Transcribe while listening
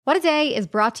What a Day is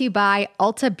brought to you by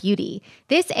Ulta Beauty.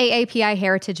 This AAPI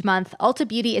Heritage Month, Ulta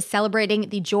Beauty is celebrating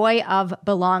the joy of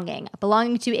belonging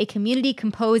to a community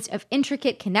composed of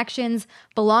intricate connections,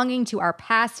 belonging to our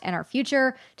past and our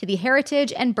future, to the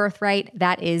heritage and birthright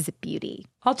that is beauty.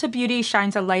 Ulta Beauty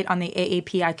shines a light on the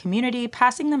AAPI community,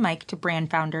 passing the mic to brand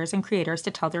founders and creators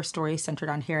to tell their stories centered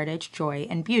on heritage, joy,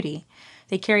 and beauty.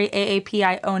 They carry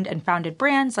AAPI-owned and founded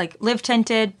brands like Live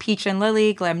Tinted, Peach &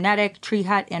 Lily, Glamnetic, Tree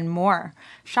Hut, and more.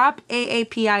 Shop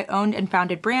AAPI-owned and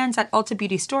founded brands at Ulta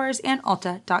Beauty stores and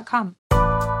Ulta.com.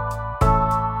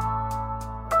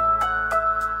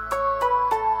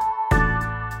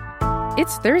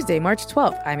 It's Thursday, March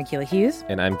 12th. I'm Akilah Hughes.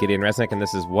 And I'm Gideon Resnick, and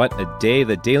this is What a Day,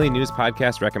 the daily news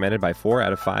podcast recommended by 4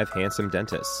 out of 5 handsome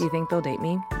dentists. Do you think they'll date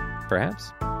me?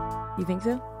 Perhaps. You think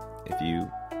so? If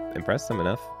you impress them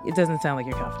enough. It doesn't sound like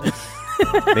you're confident.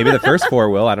 Maybe the first 4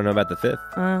 will. I don't know about the 5th.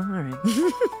 All right.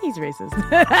 He's racist.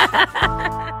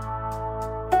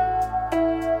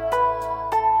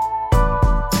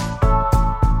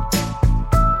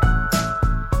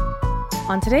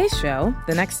 On today's show,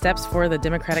 the next steps for the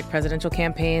Democratic presidential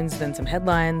campaigns, then some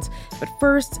headlines. But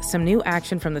first, some new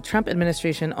action from the Trump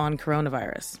administration on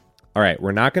coronavirus. All right,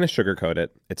 we're not going to sugarcoat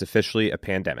it. It's officially a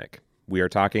pandemic. We are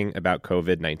talking about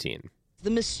COVID-19. The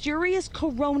mysterious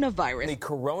coronavirus. The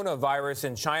coronavirus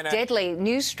in China. Deadly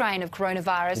new strain of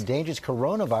coronavirus. The dangerous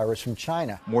coronavirus from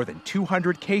China. More than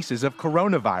 200 cases of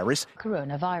coronavirus.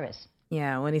 Coronavirus.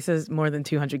 Yeah, when he says more than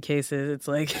 200 cases, it's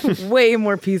like way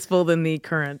more peaceful than the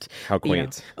current. How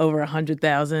quaint. Over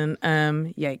 100,000.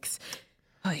 Yikes.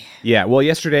 Oh, yeah. Yeah, well,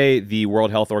 yesterday, the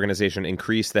World Health Organization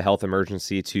increased the health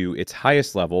emergency to its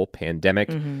highest level, pandemic.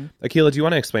 Akilah, do you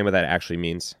want to explain what that actually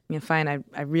means? Yeah, fine.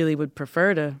 I really would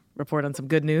prefer to report on some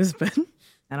good news, but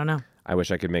I don't know. I wish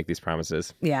I could make these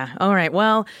promises. Yeah. All right.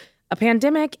 Well, a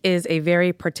pandemic is a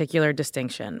very particular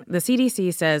distinction. The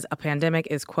CDC says a pandemic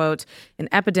is, quote, an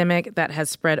epidemic that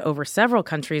has spread over several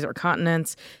countries or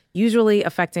continents, usually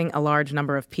affecting a large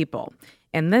number of people.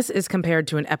 And this is compared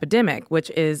to an epidemic, which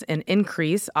is an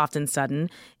increase, often sudden,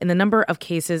 in the number of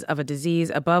cases of a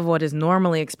disease above what is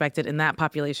normally expected in that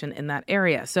population in that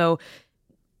area. So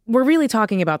we're really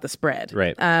talking about the spread.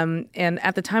 Right. And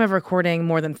at the time of recording,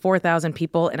 more than 4,000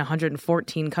 people in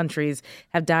 114 countries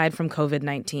have died from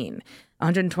COVID-19.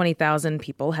 120,000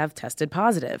 people have tested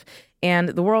positive. And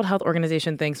the World Health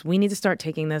Organization thinks we need to start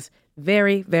taking this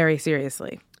very, very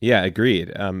seriously. Yeah,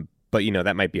 agreed. But, you know,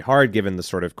 that might be hard given the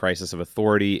sort of crisis of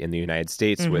authority in the United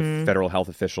States with federal health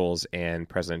officials and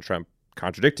President Trump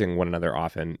contradicting one another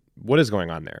often. What is going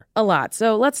on there? A lot.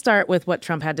 So let's start with what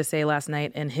Trump had to say last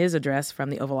night in his address from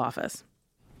the Oval Office.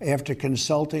 After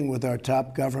consulting with our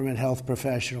top government health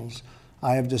professionals,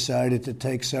 I have decided to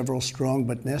take several strong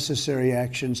but necessary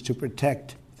actions to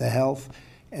protect the health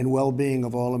and well-being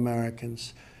of all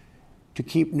Americans. To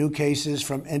keep new cases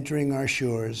from entering our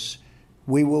shores,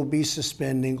 we will be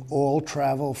suspending all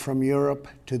travel from Europe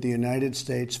to the United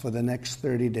States for the next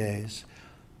 30 days.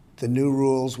 The new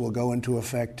rules will go into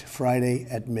effect Friday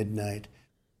at midnight.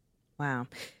 Wow.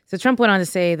 So Trump went on to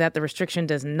say that the restriction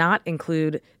does not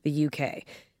include the UK.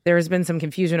 There has been some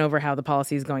confusion over how the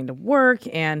policy is going to work.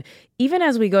 And even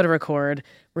as we go to record,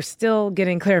 we're still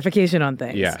getting clarification on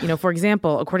things. Yeah. You know, for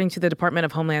example, according to the Department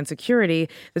of Homeland Security,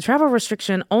 the travel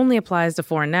restriction only applies to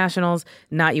foreign nationals,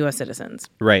 not U.S. citizens.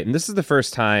 Right. And this is the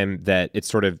first time that it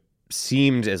sort of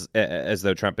seemed as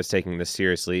though Trump is taking this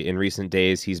seriously. In recent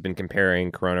days, he's been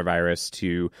comparing coronavirus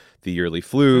to the yearly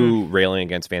flu, railing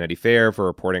against Vanity Fair for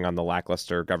reporting on the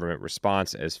lackluster government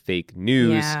response as fake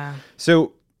news. Yeah.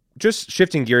 So just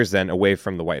shifting gears then away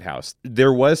from the White House,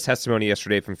 there was testimony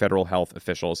yesterday from federal health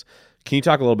officials. Can you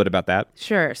talk a little bit about that?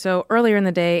 Sure. So earlier in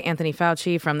the day, Anthony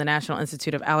Fauci from the National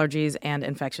Institute of Allergies and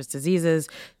Infectious Diseases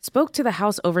spoke to the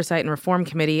House Oversight and Reform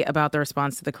Committee about the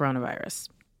response to the coronavirus.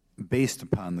 Based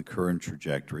upon the current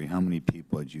trajectory, how many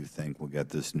people do you think will get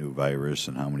this new virus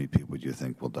and how many people do you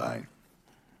think will die?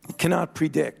 Cannot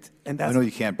predict. And that's I know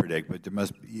you can't predict, but there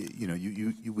must be,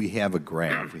 we have a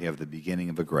graph. We have the beginning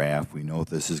of a graph. We know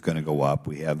this is going to go up.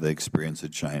 We have the experience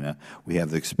of China. We have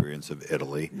the experience of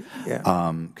Italy. Yeah.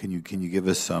 Can you give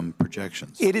us some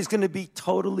projections? It is going to be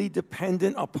totally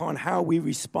dependent upon how we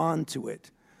respond to it.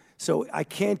 So I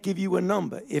can't give you a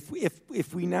number. If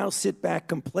we now sit back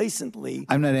complacently...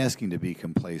 I'm not asking to be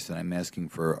complacent. I'm asking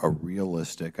for a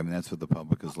realistic... that's what the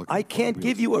public is looking for. I can't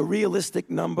give you a realistic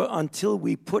number until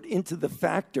we put into the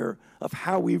factor of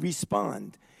how we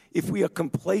respond. If we are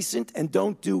complacent and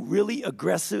don't do really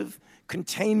aggressive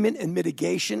containment and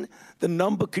mitigation, the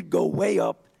number could go way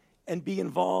up and be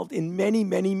involved in many,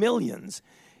 many millions.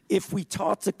 If we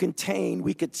taught to contain,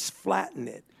 we could flatten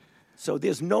it. So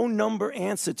there's no number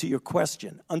answer to your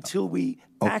question until we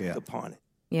act upon it.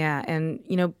 Yeah, and,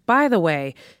 by the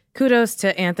way, kudos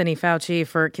to Anthony Fauci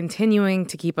for continuing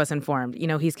to keep us informed.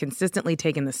 He's consistently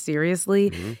taken this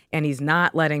seriously, and he's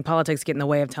not letting politics get in the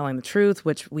way of telling the truth,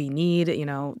 which we need,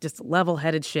 just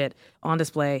level-headed shit on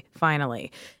display,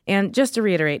 finally. And just to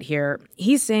reiterate here,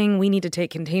 he's saying we need to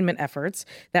take containment efforts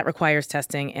that requires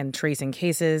testing and tracing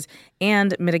cases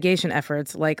and mitigation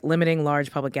efforts like limiting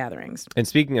large public gatherings. And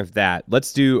speaking of that,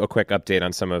 let's do a quick update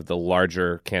on some of the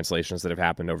larger cancellations that have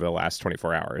happened over the last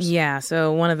 24 hours. Yeah,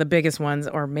 so one of the biggest ones,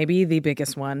 or maybe the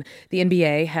biggest one, the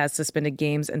NBA has suspended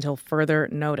games until further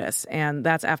notice. And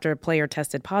that's after a player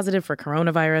tested positive for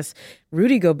coronavirus,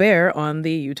 Rudy Gobert on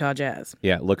the Utah Jazz.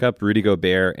 Yeah, look up Rudy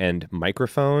Gobert and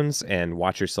microphones and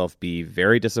watch yourself be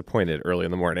very disappointed early in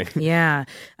the morning. Yeah.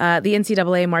 The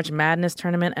NCAA March Madness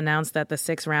tournament announced that the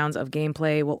 6 rounds of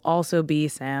gameplay will also be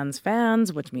sans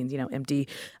fans, which means, empty.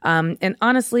 And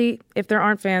honestly, if there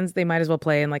aren't fans, they might as well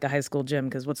play in like a high school gym,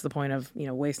 because what's the point of,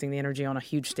 wasting the energy on a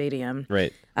huge stadium?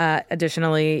 Right.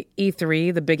 Additionally,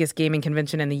 E3, the biggest gaming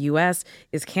convention in the U.S.,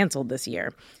 is canceled this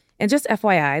year. And just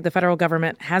FYI, the federal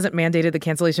government hasn't mandated the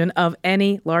cancellation of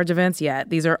any large events yet.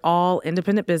 These are all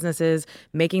independent businesses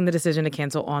making the decision to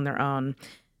cancel on their own.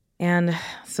 And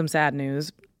some sad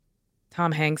news.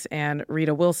 Tom Hanks and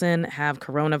Rita Wilson have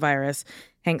coronavirus.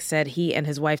 Hanks said he and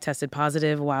his wife tested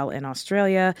positive while in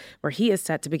Australia, where he is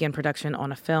set to begin production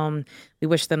on a film. We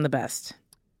wish them the best.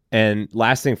 And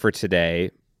last thing for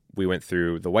today, we went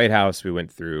through the White House, we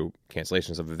went through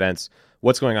cancellations of events.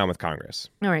 What's going on with Congress?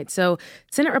 All right. So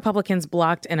Senate Republicans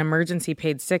blocked an emergency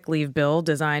paid sick leave bill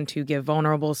designed to give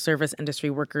vulnerable service industry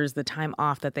workers the time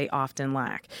off that they often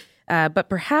lack. But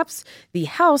perhaps the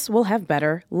House will have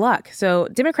better luck. So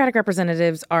Democratic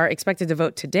representatives are expected to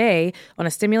vote today on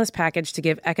a stimulus package to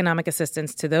give economic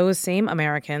assistance to those same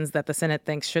Americans that the Senate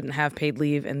thinks shouldn't have paid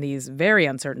leave in these very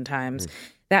uncertain times.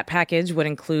 That package would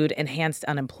include enhanced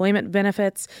unemployment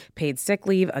benefits, paid sick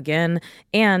leave again,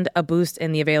 and a boost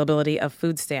in the availability of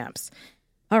food stamps.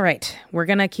 All right, we're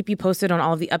going to keep you posted on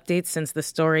all of the updates since the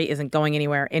story isn't going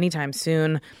anywhere anytime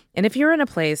soon. And if you're in a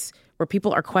place where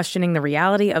people are questioning the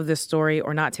reality of this story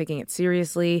or not taking it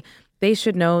seriously, they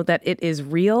should know that it is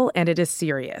real and it is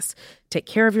serious. Take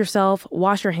care of yourself,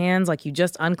 wash your hands like you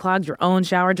just unclogged your own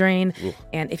shower drain,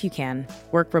 and if you can,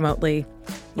 work remotely.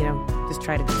 Just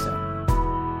try to do so.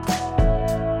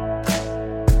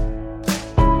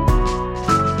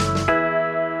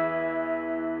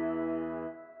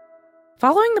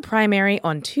 Following the primary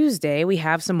on Tuesday, we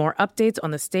have some more updates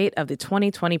on the state of the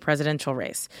 2020 presidential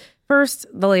race. First,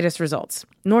 the latest results.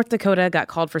 North Dakota got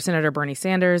called for Senator Bernie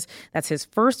Sanders. That's his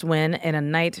first win in a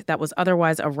night that was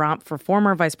otherwise a romp for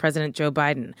former Vice President Joe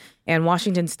Biden. And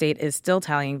Washington State is still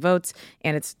tallying votes,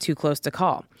 and it's too close to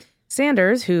call.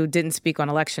 Sanders, who didn't speak on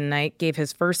election night, gave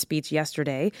his first speech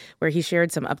yesterday, where he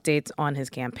shared some updates on his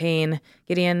campaign.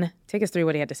 Gideon, take us through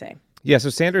what he had to say. Yeah,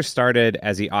 so Sanders started,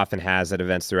 as he often has at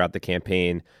events throughout the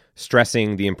campaign,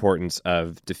 stressing the importance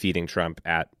of defeating Trump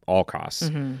at all costs.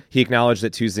 He acknowledged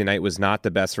that Tuesday night was not the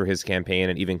best for his campaign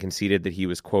and even conceded that he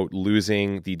was, quote,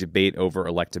 losing the debate over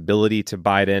electability to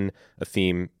Biden, a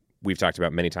theme we've talked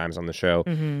about many times on the show.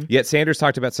 Yet Sanders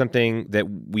talked about something that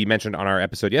we mentioned on our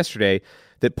episode yesterday,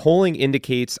 that polling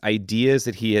indicates ideas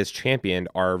that he has championed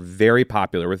are very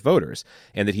popular with voters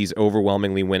and that he's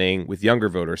overwhelmingly winning with younger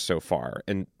voters so far.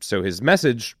 And so his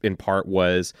message, in part,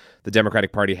 was the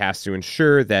Democratic Party has to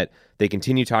ensure that they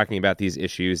continue talking about these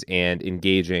issues and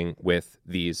engaging with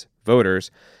these voters.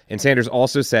 And Sanders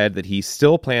also said that he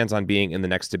still plans on being in the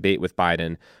next debate with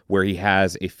Biden, where he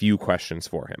has a few questions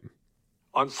for him.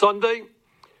 On Sunday,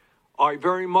 I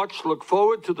very much look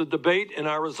forward to the debate in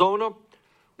Arizona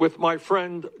with my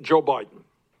friend Joe Biden.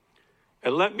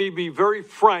 And let me be very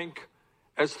frank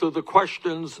as to the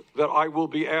questions that I will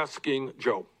be asking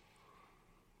Joe.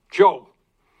 Joe,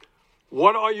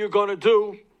 what are you going to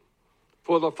do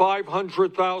for the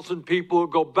 500,000 people who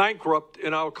go bankrupt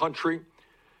in our country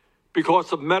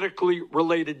because of medically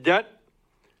related debt?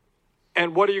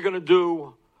 And what are you going to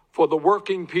do for the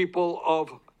working people of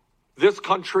this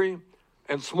country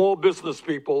and small business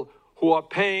people who are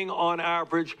paying on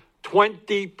average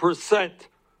 20%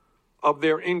 of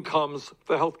their incomes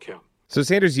for health care? So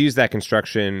Sanders used that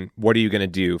construction, what are you going to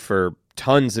do, for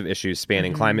tons of issues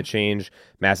spanning climate change,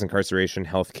 mass incarceration,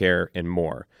 healthcare, and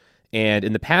more. And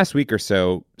in the past week or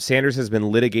so, Sanders has been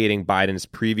litigating Biden's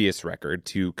previous record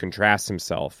to contrast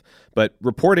himself. But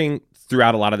reporting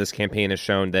throughout a lot of this campaign has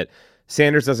shown that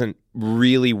Sanders doesn't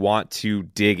really want to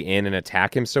dig in and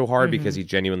attack him so hard because he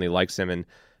genuinely likes him and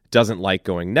doesn't like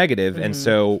going negative. And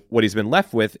so what he's been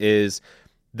left with is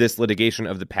this litigation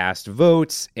of the past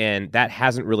votes, and that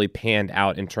hasn't really panned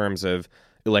out in terms of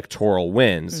electoral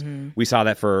wins. We saw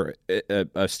that for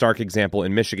a stark example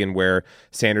in Michigan, where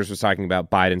Sanders was talking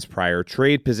about Biden's prior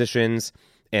trade positions,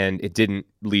 and it didn't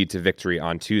lead to victory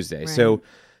on Tuesday. Right. So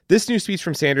this new speech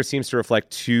from Sanders seems to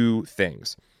reflect two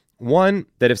things. One,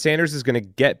 that if Sanders is going to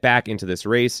get back into this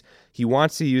race, he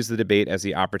wants to use the debate as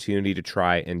the opportunity to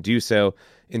try and do so.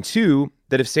 And two,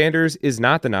 that if Sanders is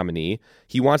not the nominee,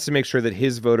 he wants to make sure that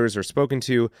his voters are spoken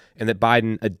to and that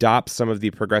Biden adopts some of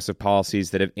the progressive policies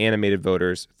that have animated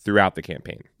voters throughout the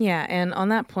campaign. Yeah, and on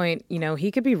that point, he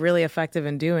could be really effective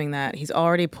in doing that. He's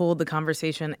already pulled the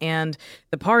conversation and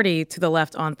the party to the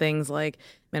left on things like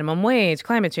minimum wage,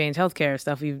 climate change, healthcare,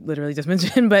 stuff we literally just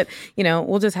mentioned. But,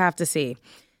 we'll just have to see.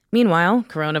 Meanwhile,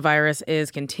 coronavirus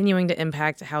is continuing to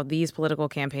impact how these political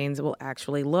campaigns will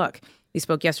actually look. We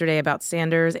spoke yesterday about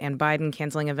Sanders and Biden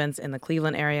canceling events in the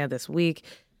Cleveland area this week.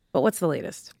 But what's the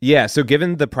latest? Yeah, so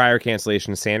given the prior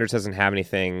cancellation, Sanders doesn't have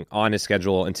anything on his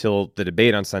schedule until the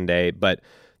debate on Sunday, but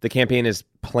the campaign is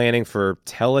planning for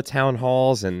teletown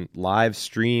halls and live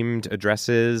streamed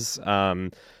addresses.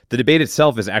 The debate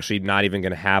itself is actually not even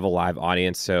going to have a live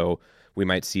audience, so we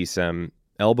might see some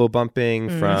elbow bumping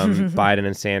from Biden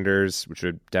and Sanders, which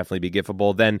would definitely be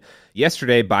gifable. Then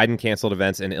yesterday, Biden canceled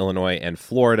events in Illinois and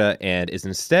Florida and is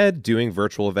instead doing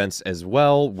virtual events as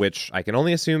well, which I can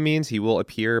only assume means he will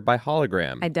appear by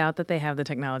hologram. I doubt that they have the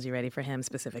technology ready for him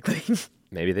specifically.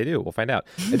 Maybe they do. We'll find out.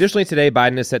 Additionally, today,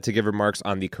 Biden is set to give remarks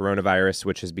on the coronavirus,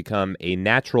 which has become a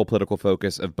natural political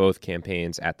focus of both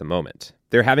campaigns at the moment.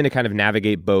 They're having to kind of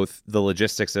navigate both the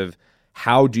logistics of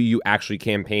how do you actually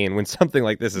campaign when something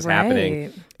like this is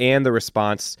happening, and the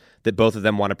response that both of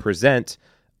them want to present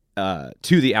to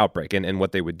the outbreak and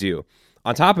what they would do.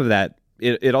 On top of that,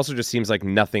 it also just seems like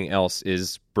nothing else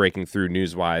is breaking through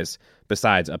news-wise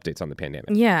besides updates on the pandemic.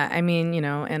 Yeah, I mean,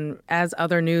 and as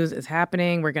other news is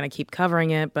happening, we're going to keep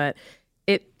covering it, but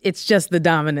it's just the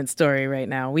dominant story right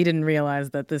now. We didn't realize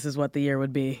that this is what the year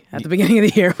would be at the beginning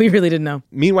of the year. We really didn't know.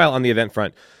 Meanwhile, on the event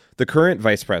front, the current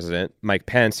vice president, Mike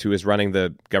Pence, who is running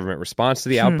the government response to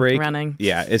the outbreak,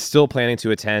 is still planning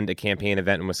to attend a campaign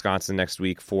event in Wisconsin next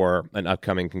week for an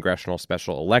upcoming congressional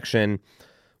special election.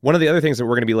 One of the other things that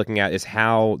we're going to be looking at is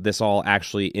how this all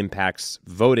actually impacts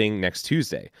voting next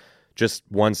Tuesday. Just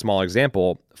one small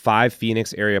example, 5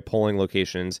 Phoenix area polling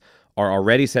locations are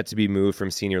already set to be moved from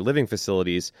senior living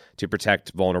facilities to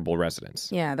protect vulnerable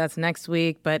residents. Yeah, that's next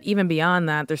week. But even beyond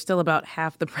that, there's still about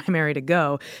half the primary to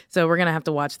go. So we're going to have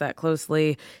to watch that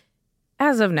closely.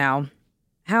 As of now,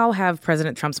 how have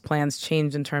President Trump's plans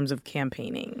changed in terms of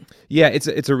campaigning? Yeah, it's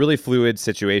a really fluid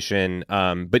situation.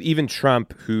 But even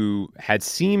Trump, who had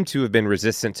seemed to have been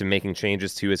resistant to making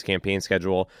changes to his campaign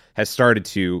schedule, has started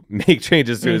to make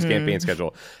changes to his campaign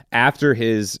schedule. After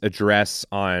his address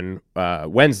on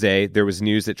Wednesday, there was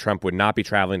news that Trump would not be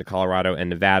traveling to Colorado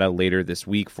and Nevada later this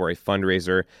week for a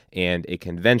fundraiser and a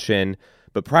convention.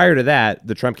 But prior to that,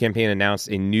 the Trump campaign announced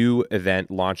a new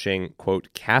event launching, quote,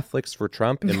 Catholics for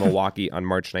Trump in Milwaukee on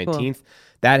March 19th. Cool.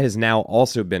 That has now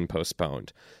also been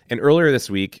postponed. And earlier this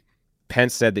week,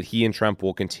 Pence said that he and Trump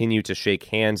will continue to shake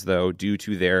hands, though, due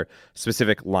to their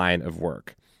specific line of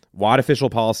work. WAD official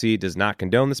policy does not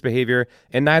condone this behavior,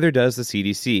 and neither does the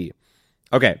CDC.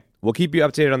 Okay, we'll keep you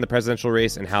updated on the presidential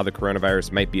race and how the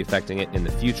coronavirus might be affecting it in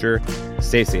the future.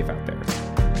 Stay safe out there.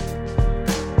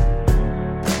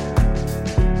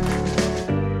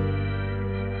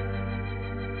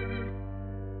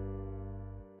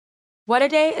 What a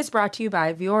Day is brought to you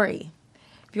by Vuori.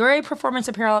 Vuori Performance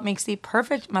Apparel makes the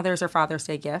perfect Mother's or Father's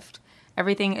Day gift.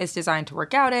 Everything is designed to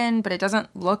work out in, but it doesn't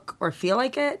look or feel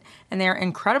like it. And they're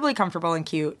incredibly comfortable and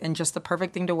cute and just the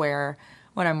perfect thing to wear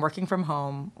when I'm working from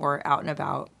home or out and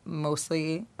about,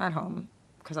 mostly at home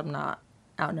because I'm not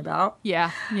out and about.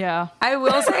 Yeah. I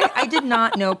will say I did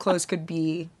not know clothes could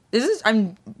be...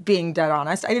 I'm being dead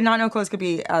honest. I did not know clothes could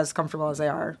be as comfortable as they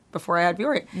are before I had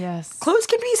Vuori. Yes. Clothes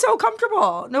can be so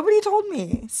comfortable. Nobody told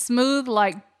me. Smooth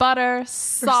like butter,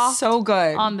 soft. They're so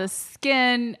good. On the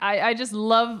skin. I just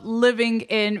love living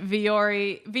in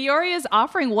Vuori. Vuori is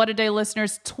offering What a Day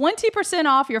listeners 20%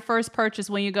 off your first purchase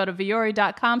when you go to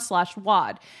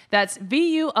vuori.com/WAD. That's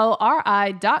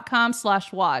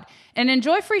VUORI.com/WAD. And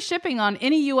enjoy free shipping on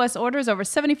any U.S. orders over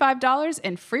 $75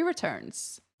 and free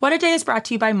returns. What a Day is brought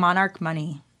to you by Monarch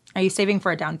Money. Are you saving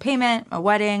for a down payment, a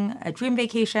wedding, a dream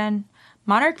vacation?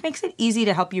 Monarch makes it easy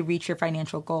to help you reach your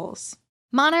financial goals.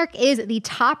 Monarch is the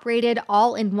top-rated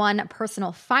all-in-one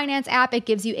personal finance app. It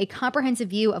gives you a comprehensive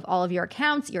view of all of your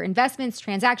accounts, your investments,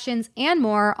 transactions, and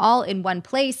more, all in one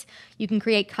place. You can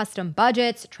create custom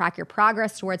budgets, track your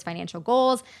progress towards financial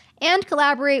goals, and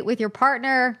collaborate with your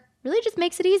partner really just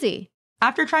makes it easy.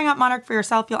 After trying out Monarch for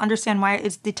yourself, you'll understand why it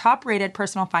is the top-rated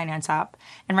personal finance app.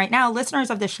 And right now,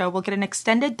 listeners of this show will get an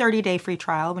extended 30-day free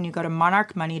trial when you go to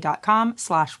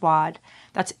monarchmoney.com/WAD.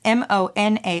 That's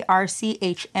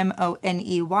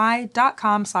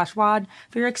monarchmoney.com/WAD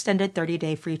for your extended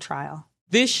 30-day free trial.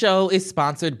 This show is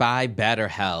sponsored by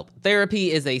BetterHelp.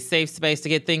 Therapy is a safe space to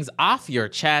get things off your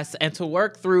chest and to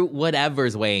work through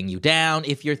whatever's weighing you down.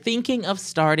 If you're thinking of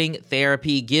starting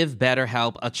therapy, give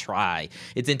BetterHelp a try.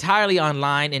 It's entirely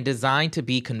online and designed to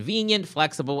be convenient,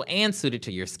 flexible, and suited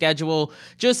to your schedule.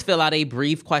 Just fill out a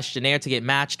brief questionnaire to get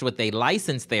matched with a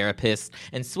licensed therapist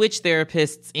and switch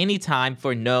therapists anytime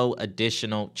for no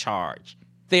additional charge.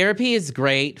 Therapy is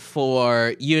great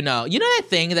for, you know that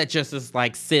thing that just is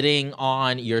like sitting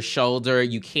on your shoulder,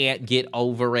 you can't get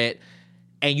over it,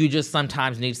 and you just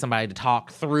sometimes need somebody to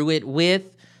talk through it with?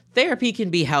 Therapy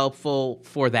can be helpful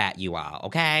for that, you all,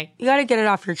 okay? You got to get it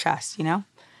off your chest, And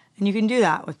you can do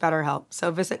that with BetterHelp. So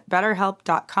visit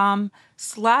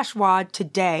betterhelp.com/WAD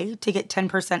today to get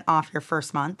 10% off your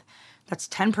first month. That's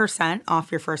 10%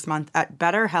 off your first month at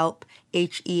BetterHelp,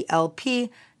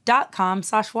 HELP.com/WAD.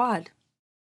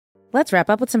 Let's wrap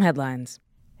up with some headlines.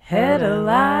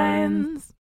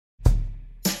 Headlines.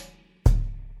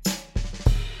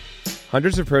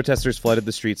 Hundreds of protesters flooded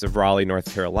the streets of Raleigh,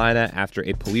 North Carolina, after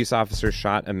a police officer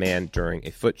shot a man during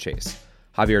a foot chase.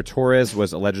 Javier Torres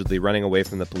was allegedly running away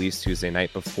from the police Tuesday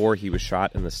night before he was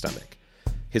shot in the stomach.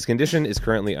 His condition is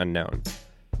currently unknown.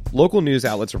 Local news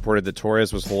outlets reported that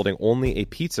Torres was holding only a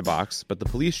pizza box, but the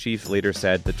police chief later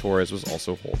said that Torres was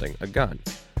also holding a gun.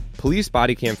 Police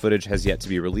body cam footage has yet to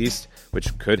be released,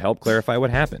 which could help clarify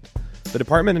what happened. The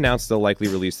department announced they'll likely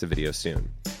release the video soon.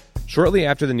 Shortly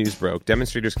after the news broke,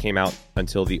 demonstrators came out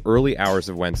until the early hours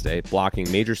of Wednesday,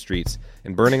 blocking major streets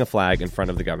and burning a flag in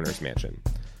front of the governor's mansion.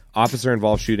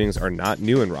 Officer-involved shootings are not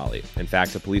new in Raleigh. In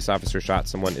fact, a police officer shot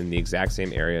someone in the exact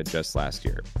same area just last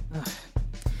year.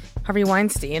 Harvey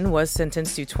Weinstein was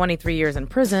sentenced to 23 years in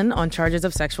prison on charges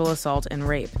of sexual assault and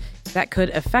rape. That could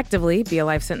effectively be a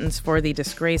life sentence for the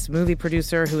disgraced movie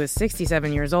producer who is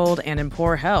 67 years old and in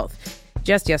poor health.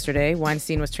 Just yesterday,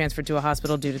 Weinstein was transferred to a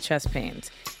hospital due to chest pains.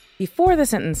 Before the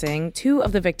sentencing, 2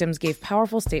 of the victims gave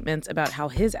powerful statements about how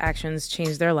his actions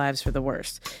changed their lives for the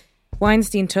worse.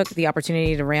 Weinstein took the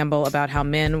opportunity to ramble about how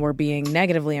men were being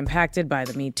negatively impacted by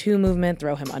the Me Too movement,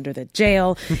 throw him under the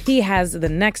jail. He has the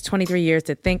next 23 years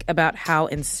to think about how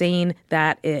insane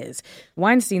that is.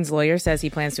 Weinstein's lawyer says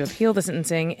he plans to appeal the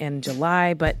sentencing in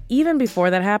July, but even before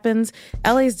that happens,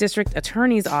 LA's district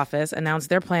attorney's office announced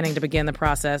they're planning to begin the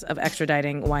process of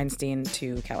extraditing Weinstein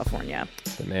to California.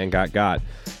 The man got.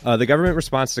 The government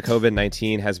response to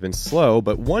COVID-19 has been slow,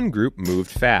 but one group moved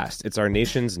fast. It's our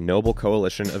nation's noble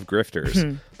coalition of grifters.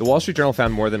 The Wall Street Journal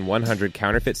found more than 100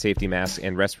 counterfeit safety masks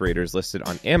and respirators listed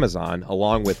on Amazon,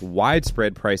 along with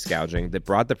widespread price gouging that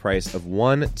brought the price of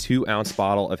one 2-ounce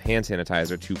bottle of hand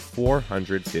sanitizer to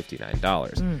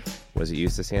 $459. Was it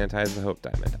used to sanitize the Hope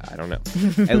Diamond? I don't know.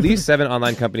 At least 7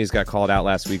 online companies got called out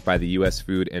last week by the U.S.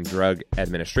 Food and Drug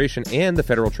Administration and the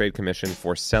Federal Trade Commission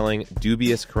for selling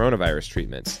dubious coronavirus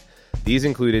treatments. These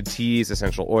included teas,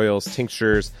 essential oils,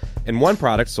 tinctures, and one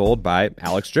product sold by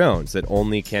Alex Jones that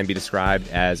only can be described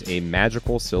as a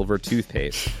magical silver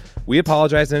toothpaste. We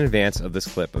apologize in advance of this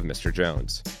clip of Mr.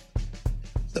 Jones.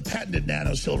 The patented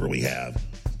nano silver we have,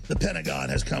 the Pentagon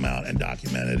has come out and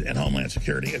documented, and Homeland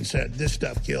Security, and said this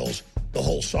stuff kills the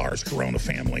whole SARS corona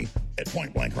family at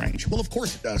point-blank range. Well, of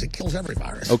course it does. It kills every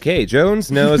virus. Okay,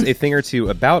 Jones knows a thing or two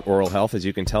about oral health. As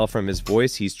you can tell from his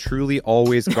voice, he's truly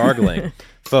always gargling.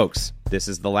 Folks, this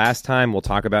is the last time we'll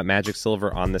talk about Magic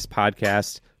Silver on this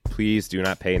podcast. Please do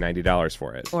not pay $90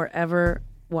 for it. Or ever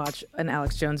watch an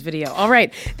Alex Jones video. All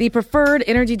right. The preferred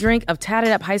energy drink of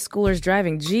tatted up high schoolers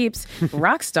driving Jeeps,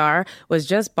 Rockstar, was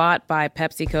just bought by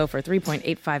PepsiCo for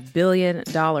 $3.85 billion.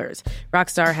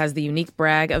 Rockstar has the unique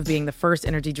brag of being the first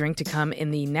energy drink to come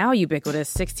in the now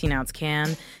ubiquitous 16-ounce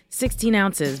can. 16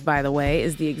 ounces, by the way,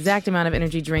 is the exact amount of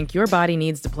energy drink your body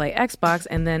needs to play Xbox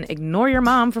and then ignore your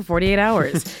mom for 48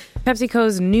 hours.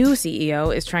 PepsiCo's new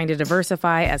CEO is trying to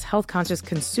diversify as health-conscious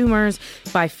consumers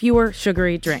buy fewer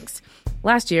sugary drinks.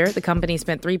 Last year, the company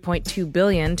spent $3.2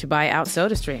 billion to buy out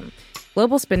SodaStream.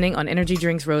 Global spending on energy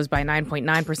drinks rose by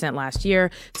 9.9% last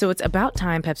year, so it's about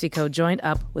time PepsiCo joined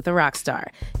up with a rock star.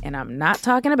 And I'm not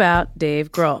talking about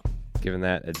Dave Grohl. Giving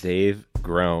that a Dave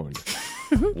groan.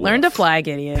 Learn to fly,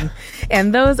 Gideon.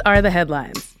 And those are the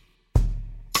headlines.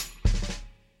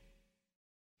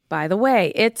 By the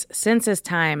way, it's census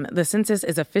time. The census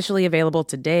is officially available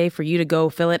today for you to go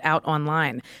fill it out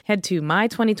online. Head to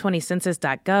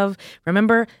my2020census.gov.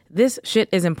 Remember, this shit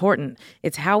is important.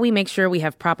 It's how we make sure we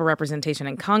have proper representation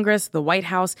in Congress, the White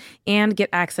House, and get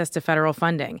access to federal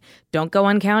funding. Don't go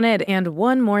uncounted. And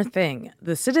one more thing.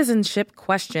 The citizenship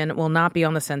question will not be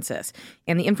on the census,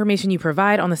 and the information you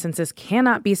provide on the census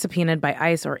cannot be subpoenaed by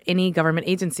ICE or any government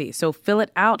agency. So fill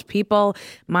it out, people.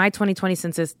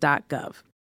 My2020census.gov.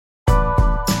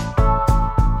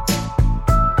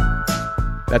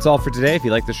 That's all for today. If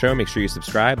you like the show, make sure you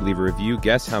subscribe, leave a review,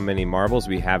 guess how many marbles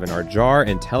we have in our jar,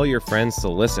 and tell your friends to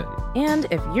listen. And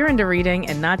if you're into reading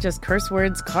and not just curse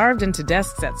words carved into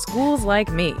desks at schools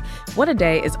like me, What a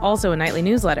Day is also a nightly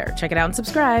newsletter. Check it out and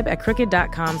subscribe at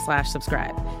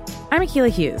crooked.com/subscribe. I'm Akilah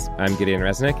Hughes. I'm Gideon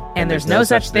Resnick. And there's no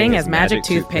such thing as magic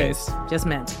toothpaste. Just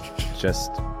mint. Just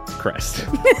Crest.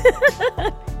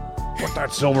 Put that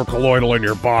silver colloidal in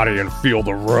your body and feel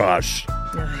the rush.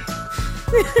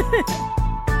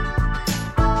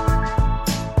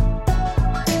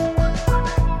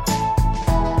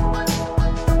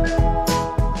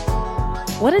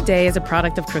 What a Day is a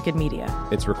product of Crooked Media.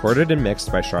 It's recorded and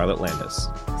mixed by Charlotte Landis.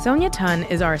 Sonia Tun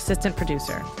is our assistant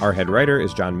producer. Our head writer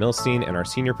is John Milstein, and our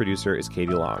senior producer is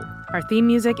Katie Long. Our theme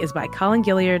music is by Colin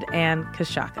Gilliard and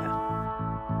Kashaka.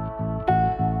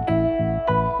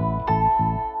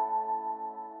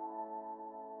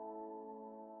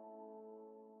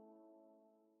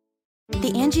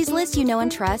 The Angie's List you know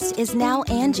and trust is now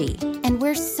Angie, and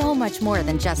we're so much more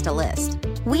than just a list.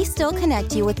 We still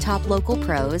connect you with top local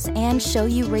pros and show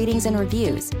you ratings and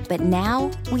reviews, but now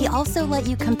we also let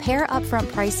you compare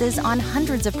upfront prices on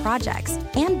hundreds of projects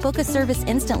and book a service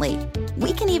instantly.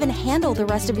 We can even handle the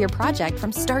rest of your project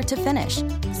from start to finish.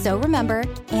 So remember,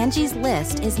 Angie's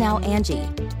List is now Angie,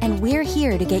 and we're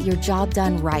here to get your job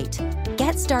done right.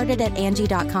 Get started at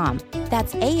Angie.com.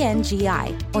 That's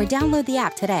ANGI, or download the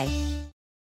app today.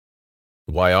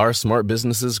 Why are smart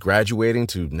businesses graduating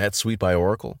to NetSuite by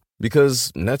Oracle?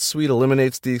 Because NetSuite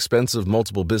eliminates the expense of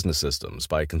multiple business systems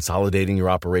by consolidating your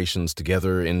operations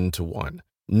together into one.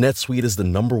 NetSuite is the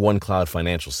 #1 cloud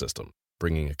financial system,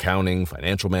 bringing accounting,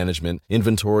 financial management,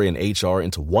 inventory, and HR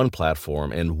into one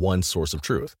platform and one source of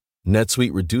truth.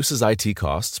 NetSuite reduces IT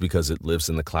costs because it lives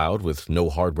in the cloud with no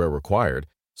hardware required,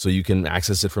 so you can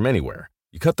access it from anywhere.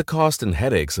 You cut the cost and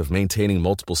headaches of maintaining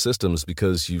multiple systems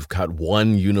because you've got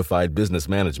one unified business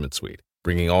management suite.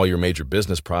 Bringing all your major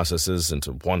business processes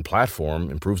into one platform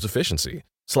improves efficiency,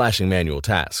 slashing manual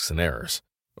tasks and errors.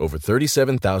 Over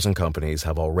 37,000 companies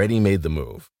have already made the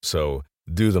move, so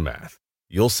do the math.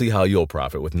 You'll see how you'll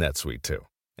profit with NetSuite too.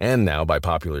 And now, by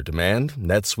popular demand,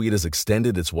 NetSuite has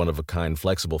extended its one-of-a-kind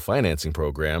flexible financing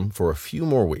program for a few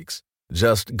more weeks.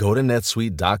 Just go to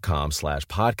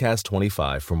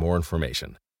netsuite.com/podcast25 for more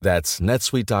information. That's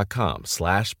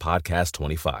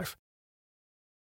netsuite.com/podcast25.